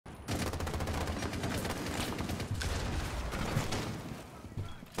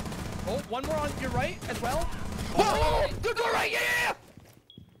Oh, one more on your right as well. Oh, go right, yeah.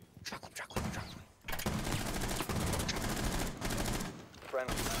 Chocolate, chocolate, chocolate.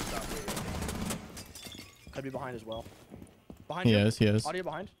 Friendly last operator. Could be behind as well. Behind He you. is. He is. Audio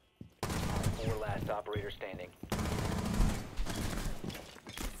behind. 4 last operator standing.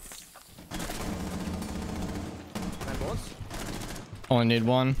 9 bullets. Only need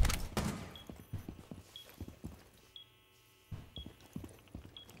one.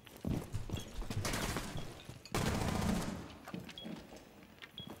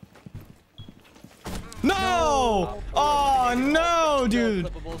 No! Oh no, dude.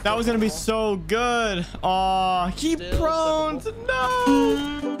 That was gonna be so good. Oh, he proned. No.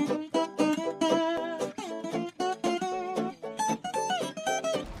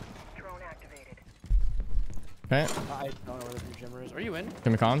 Drone activated. Okay. I don't know where the Jimmer is. Are you in?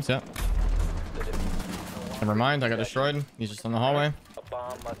 Give me comms. Yep. The diffuser is no longer Never mind. I got destroyed. He's just in the hallway. A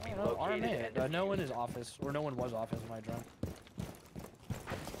bomb must be No, located and RMA. No defused. one is office, or no one was office when I drank.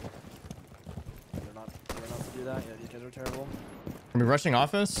 They're not enough to do that. Yeah, these guys are terrible. Are we rushing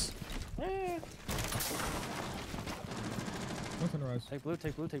office? Eh. One sunrise. Take blue,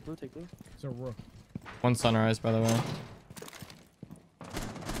 take blue, take blue, take blue. It's a rook. One sunrise, by the way.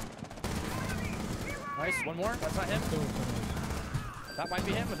 Nice, one more. That's not him. Still sunrise. That might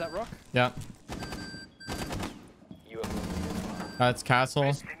be him. Was that Rook? Yeah. You have That's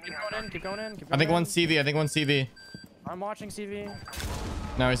castle. Keep going in, keep going in, keep going I think in. one CV. I think one CV. I'm watching CV.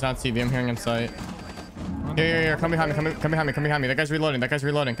 No, he's not CV. I'm hearing him sight. Here. Come behind me. Come behind me. Come behind me. That guy's reloading. That guy's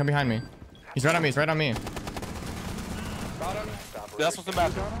reloading. Come behind me. He's right on me. He's right on me. Got him. That's what's the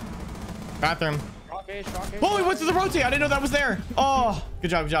bathroom. Bathroom. Shock A, shock A. Oh, he went to the rotate. I didn't know that was there. Oh,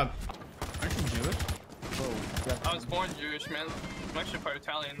 good job. Good job. Aren't you Jewish? I was born Jewish, man. I'm actually part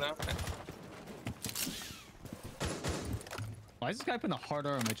Italian though. Why is this guy putting a hard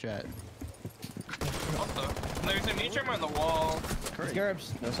R in my chat? Also, there's a knee trimmer on the wall.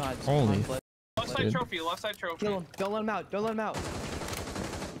 Scarabs. No sides. Holy. Left side Dude. trophy, left side trophy. Kill him. Don't let him out. Don't let him out.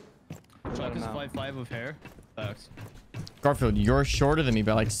 Shawk is 5'5" with hair. Facts. Garfield, you're shorter than me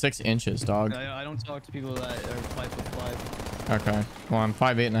by like 6 inches, dog. I don't talk to people that are 5'5". Okay. Well, I'm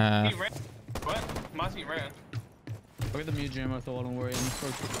 5'8.5". He ran. What? Mozzie ran. Look at the mute jam. I thought don't worry.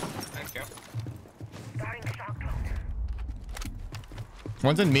 Thank you. Starting shock drone.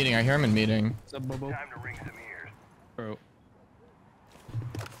 One's in meeting. I hear him in meeting. What's up, Bobo? Time to ring some ears. Bro.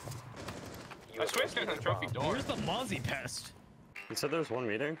 I swear it's on trophy door. Where's the Mozzie pest? You said there was one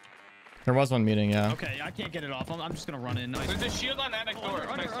meeting? There was one meeting, yeah. Okay, I can't get it off. I'm just gonna run in. Nice. There's a shield on attic door.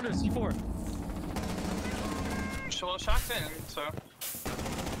 Under C4. Well, Shawk's in, so.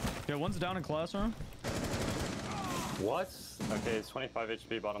 Yeah, one's down in classroom. What? Okay, it's 25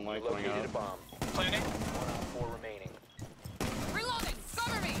 HP bottom line going located a up. bomb. Planning. 1 on 4 remaining. Reloading.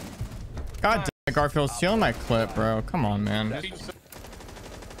 Cover me. God damn it, Garfield, stealing my clip, bro. Come on, man.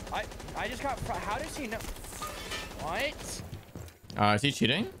 I just got. How does he know? What? Is he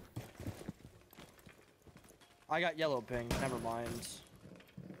cheating? I got yellow ping. Never mind.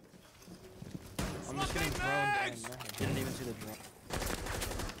 I'm just getting thrown down there. I didn't even see the drone.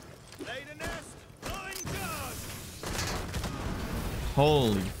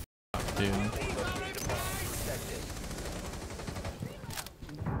 Holy fuck, dude.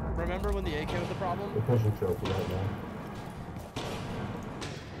 Remember when the AK was the problem? We're pushing trophy right now.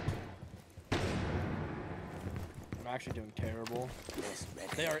 I'm actually doing terrible.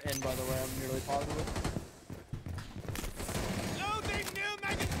 They are in, by the way. I'm nearly positive.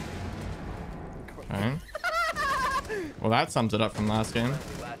 Okay. Well, that sums it up from last game.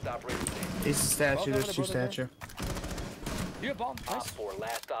 Last operator standing. He's a statue. There's two statue. You have bomb. Op Nice. 4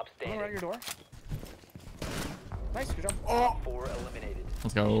 last stop Coming around standing. your door. Nice. Good job. Op 4 eliminated.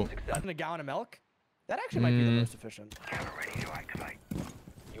 Let's go. Success. And a gallon of milk. That actually might be the most efficient. Ready to activate.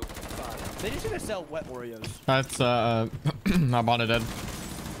 You'll be spotted. They just need to sell wet Oreos. That's, I bought it dead.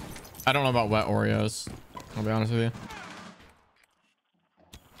 I don't know about wet Oreos. I'll be honest with you.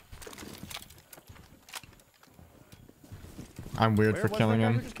 I'm weird Where for was killing that guy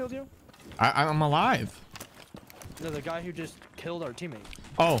him. who just killed you? I'm alive. No, the guy who just killed our teammate.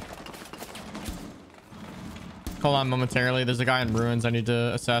 Oh. Hold on momentarily. There's a guy in ruins I need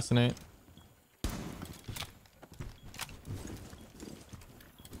to assassinate.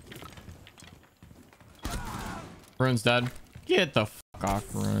 Ruins dead. Get the fuck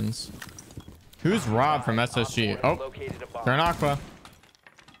off, ruins. Who's Rob from SSG? Oh, Located a bomb. they're an Aqua.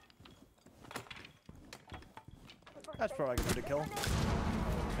 That's probably good to kill.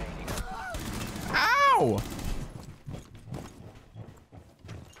 Ow!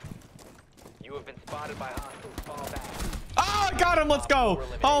 You have been spotted by hostiles. Fall back. Oh! I got him. Let's go.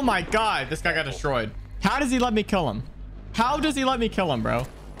 Oh my god, this guy got destroyed. How does he let me kill him? How does he let me kill him, bro?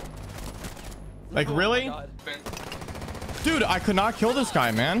 Like, really? God. Dude, I could not kill this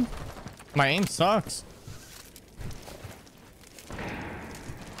guy, man. My aim sucks.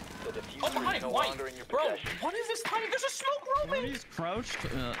 The diffuser Oh, is behind, no white. longer in your Bro, possession. what is this timing? There's a smoke roaming. He's crouched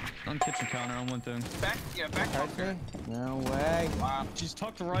on kitchen counter on one thing. Back, yeah, back counter. No way. Wow. She's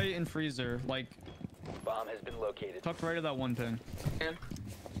tucked right in freezer, like Bomb has been located. tucked right at that one thing.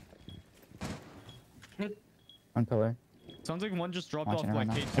 On pillar. Sounds like one just dropped Watching off it right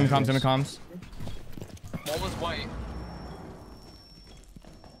like now. Kate. In the comms, in the comms. One was white.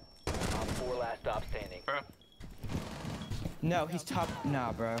 Op 4 last stop standing. Bro. No, he's top.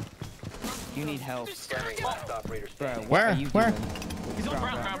 Nah, bro. You need help. Friendly last operator Bro, standing. what Where? are you Where? doing? He's on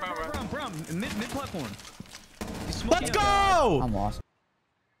Brown, brown. Brown, mid platform. He's Let's smoking. go. I'm lost.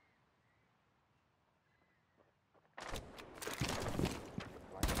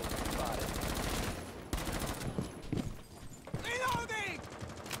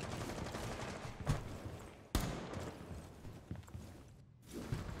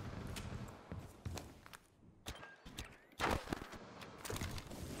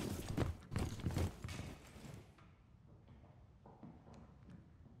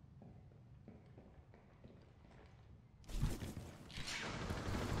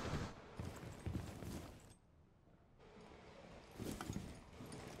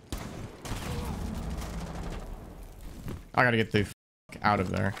 I gotta get the f out of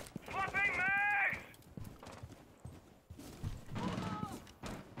there. Flipping mags!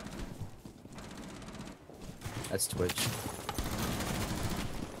 That's Twitch.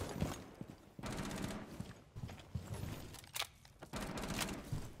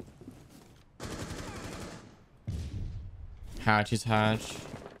 Hatch, he's hatch.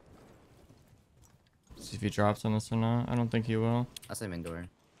 See if he drops on this or not. I don't think he will. I'll say main door.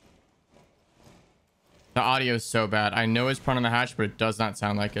 The audio is so bad. I know it's prone on the hatch, but it does not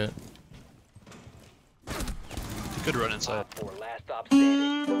sound like it. Good run inside. Op 4 last stop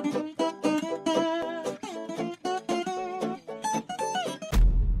standing.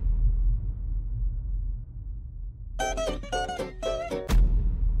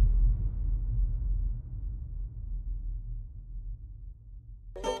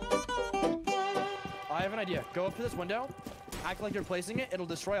 I have an idea. Go up to this window, act like you're placing it. It'll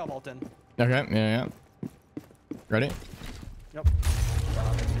destroy all vault in. Okay, yeah. Ready? Nope.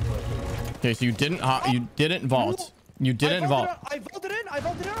 Okay, so you didn't vault. You didn't vault. I vaulted in. I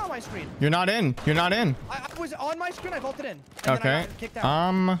vaulted in on my screen. You're not in. You're not in. I was on my screen. I vaulted in. And then I Okay. got kicked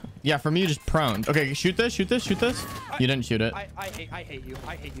out. Yeah, for me, you just prone. Okay, shoot this. Shoot this. Shoot this. You didn't shoot it. I hate you.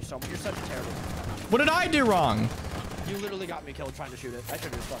 I hate you so much. You're such a terrible. What did I do wrong? You literally got me killed trying to shoot it. I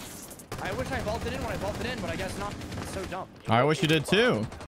should have fucked. I wish I vaulted in when I vaulted in, but I guess not. It's so dumb. I wish you did too.